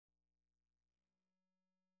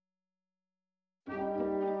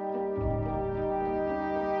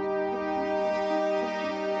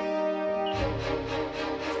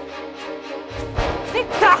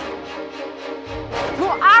Victor! Du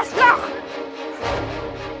Arschloch!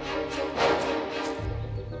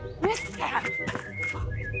 Mister!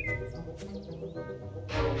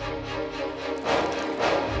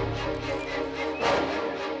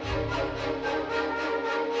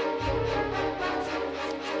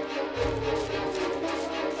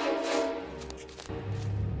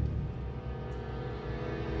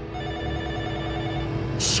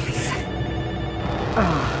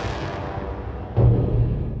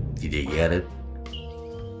 Did you get it?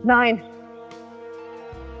 9.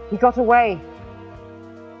 He got away.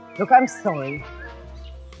 Look, I'm sorry.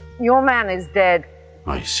 Your man is dead.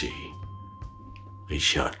 I see. He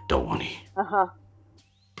shot Donnie. Uh-huh.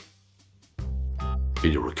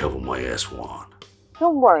 Did you recover my S1?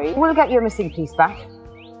 Don't worry, we'll get your missing piece back.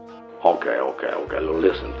 Okay. Look,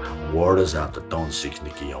 listen. Word is out that Don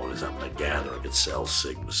Frankie is having a gathering at Cell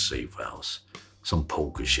Sigma's safe house. Some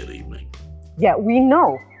poker shit evening. Yeah, we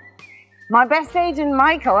know. My best agent,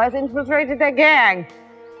 Michael, has infiltrated their gang.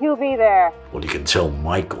 He'll be there. Well, you can tell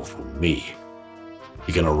Michael from me.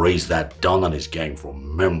 He can erase that Don and his gang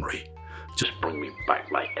from memory. Just bring me back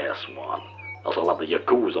my S1. Else I'll have the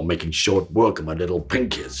Yakuza making short work of my little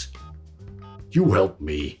pinkies. You help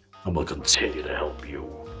me, and we'll continue to help you.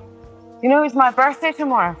 You know, it's my birthday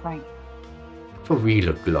tomorrow, Frank. For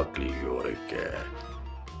real luckily,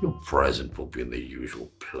 your present will be in the usual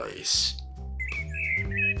place.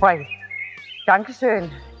 Right.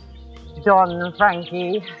 Dankeschön, Don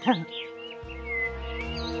Frankie.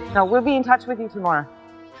 No, we'll be in touch with you tomorrow.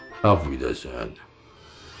 Auf Wiedersehen.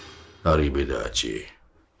 Arrivederci.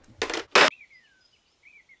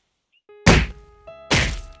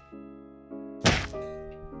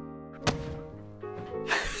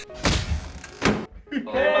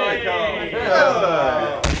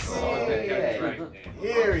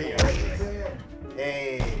 Here he is.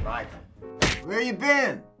 Hey, Michael. Where you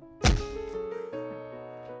been?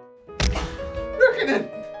 Look at him.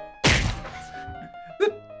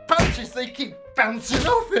 The punches, they keep bouncing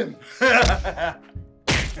off him.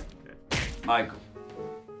 Michael,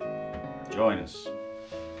 join us.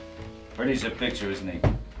 Pretty's a picture, isn't he?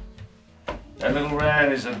 That little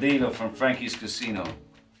rat is a dealer from Frankie's casino.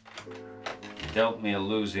 He dealt me a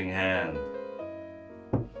losing hand.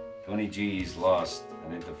 20 G's lost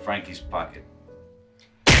and into Frankie's pocket.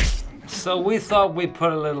 So we thought we'd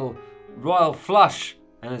put a little royal flush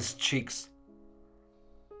in his cheeks.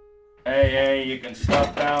 Hey, you can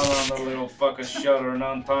stop down on the little fucker's shutter and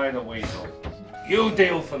untie the weasel. You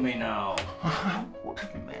deal for me now.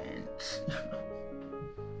 Man.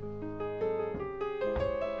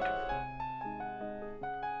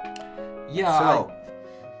 Yeah. So,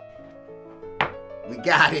 we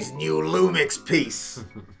got his new Lumix piece.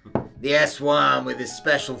 The S1 with his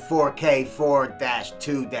special 4K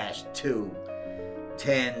 4-2-2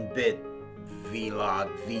 10-bit V-Log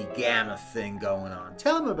V-Gamut thing going on.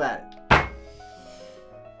 Tell him about it.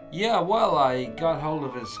 Yeah, well, I got hold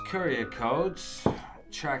of his courier codes,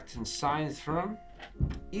 tracked and signed through him.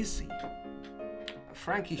 Easy.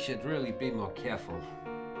 Frankie should really be more careful.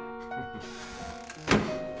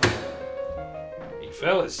 Hey,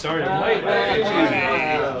 fellas, sorry I'm late.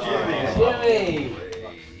 Jimmy!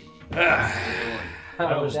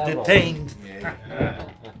 I was detained.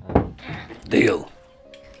 Deal.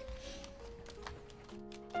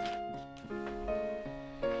 He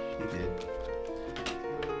did.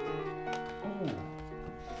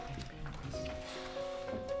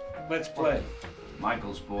 Let's play.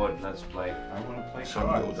 Michael's bored, let's play. I want to play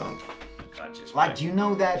cards. Gotcha. Like, do you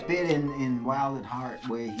know that bit in Wild at Heart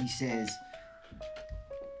where he says,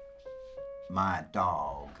 "My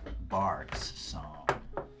dog barks" song?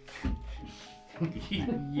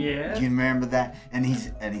 Yeah. Do you remember that? And he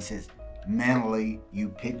says, "Mentally, you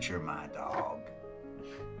picture my dog,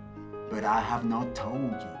 but I have not told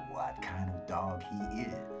you what kind of dog he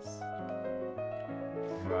is."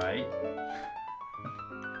 Right.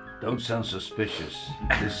 Don't sound suspicious.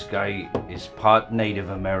 This guy is part Native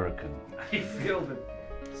American. I feel that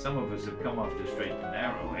some of us have come off the straight and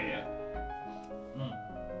narrow here.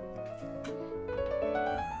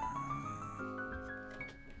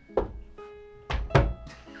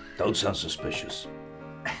 Don't sound suspicious.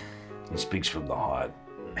 He speaks from the heart.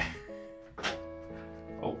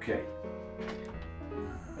 Okay.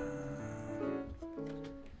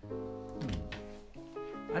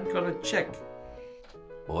 I've got to check.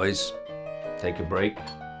 Boys, take a break.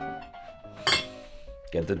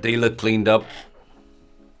 Get the dealer cleaned up.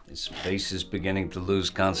 His face is beginning to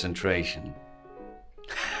lose concentration.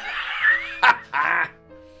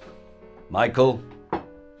 Michael,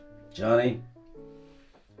 Johnny,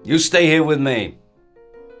 You stay here with me.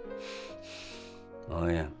 Oh,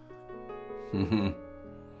 yeah.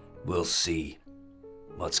 We'll see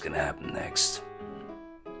what's gonna happen next.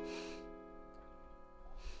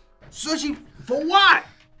 Sushi, for what?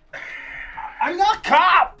 I'm not a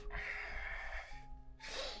cop!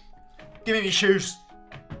 Give me your shoes.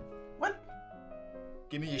 What?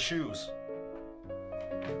 Give me your shoes.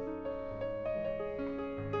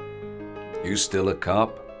 You still a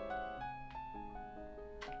cop?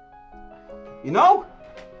 You know?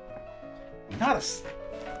 I'm not a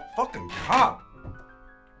fucking cop.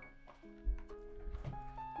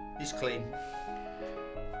 He's clean.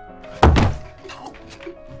 No!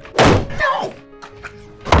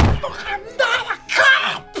 I'm not a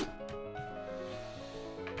cop!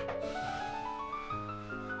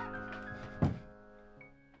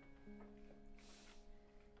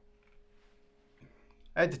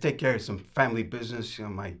 I had to take care of some family business. You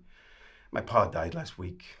know, my pa died last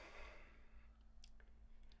week.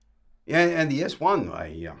 Yeah, and the S1,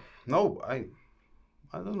 I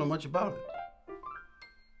don't know much about it.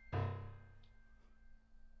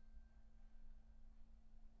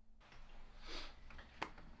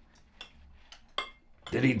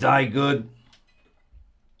 Did he die good?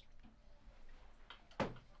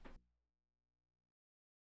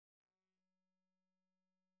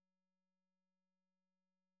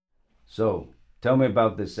 So, tell me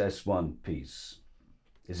about this S1 piece.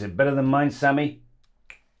 Is it better than mine, Sammy?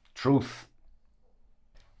 Truth.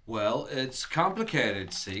 Well, it's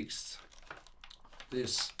complicated, Sixth.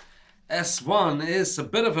 This S1 is a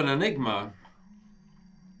bit of an enigma.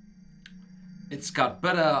 It's got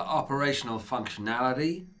better operational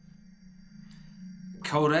functionality,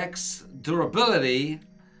 codecs, durability,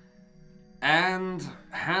 and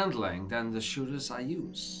handling than the shooters I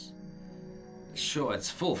use. Sure, it's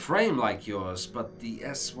full frame like yours, but the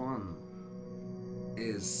S1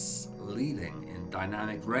 is leading in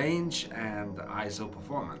dynamic range and ISO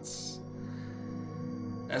performance.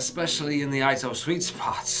 Especially in the ISO sweet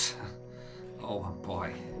spots. Oh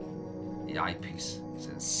boy, the eyepiece is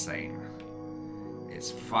insane.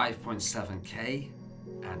 It's 5.7K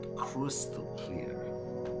and crystal clear.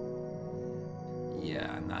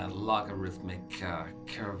 Yeah, and that logarithmic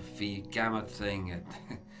curve V-Gamut thing,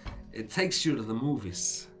 it takes you to the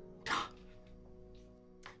movies.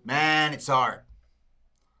 Man, it's art.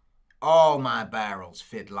 All my barrels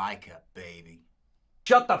fit like a baby.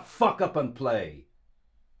 Shut the fuck up and play.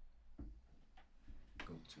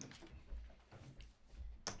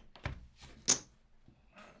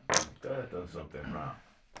 I've done something wrong.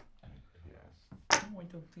 Yes. No, I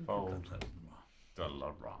don't think Oh, you've done something wrong. done a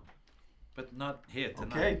lot wrong. But not here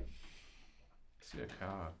tonight. Okay. See a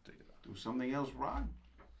car. Do something else wrong.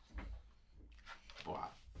 Boy.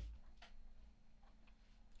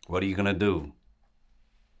 What are you gonna do?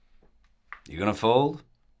 You gonna fold?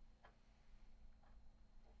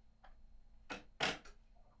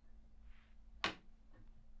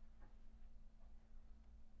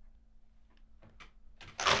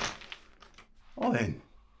 Well then.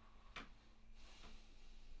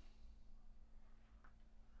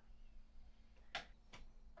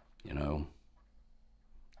 You know,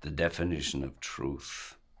 the definition of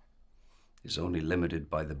truth is only limited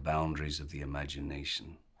by the boundaries of the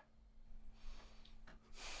imagination.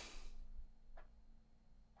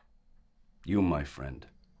 You, my friend,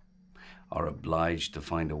 are obliged to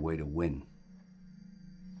find a way to win.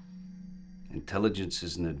 Intelligence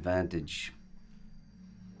is an advantage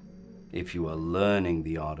if you are learning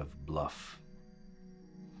the art of bluff.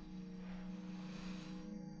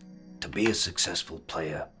 To be a successful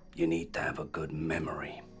player, you need to have a good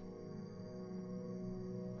memory.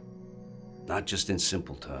 Not just in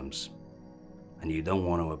simple terms. And you don't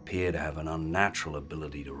want to appear to have an unnatural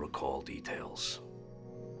ability to recall details.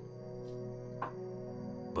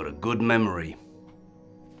 But a good memory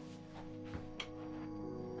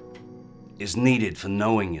is needed for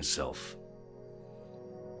knowing yourself,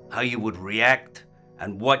 how you would react,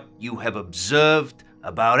 and what you have observed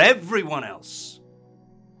about everyone else.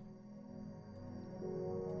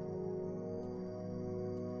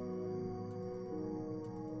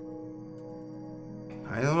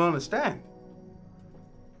 I don't understand.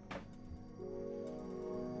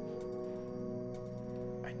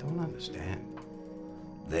 I don't understand.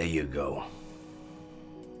 There you go.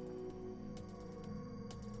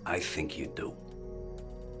 I think you do.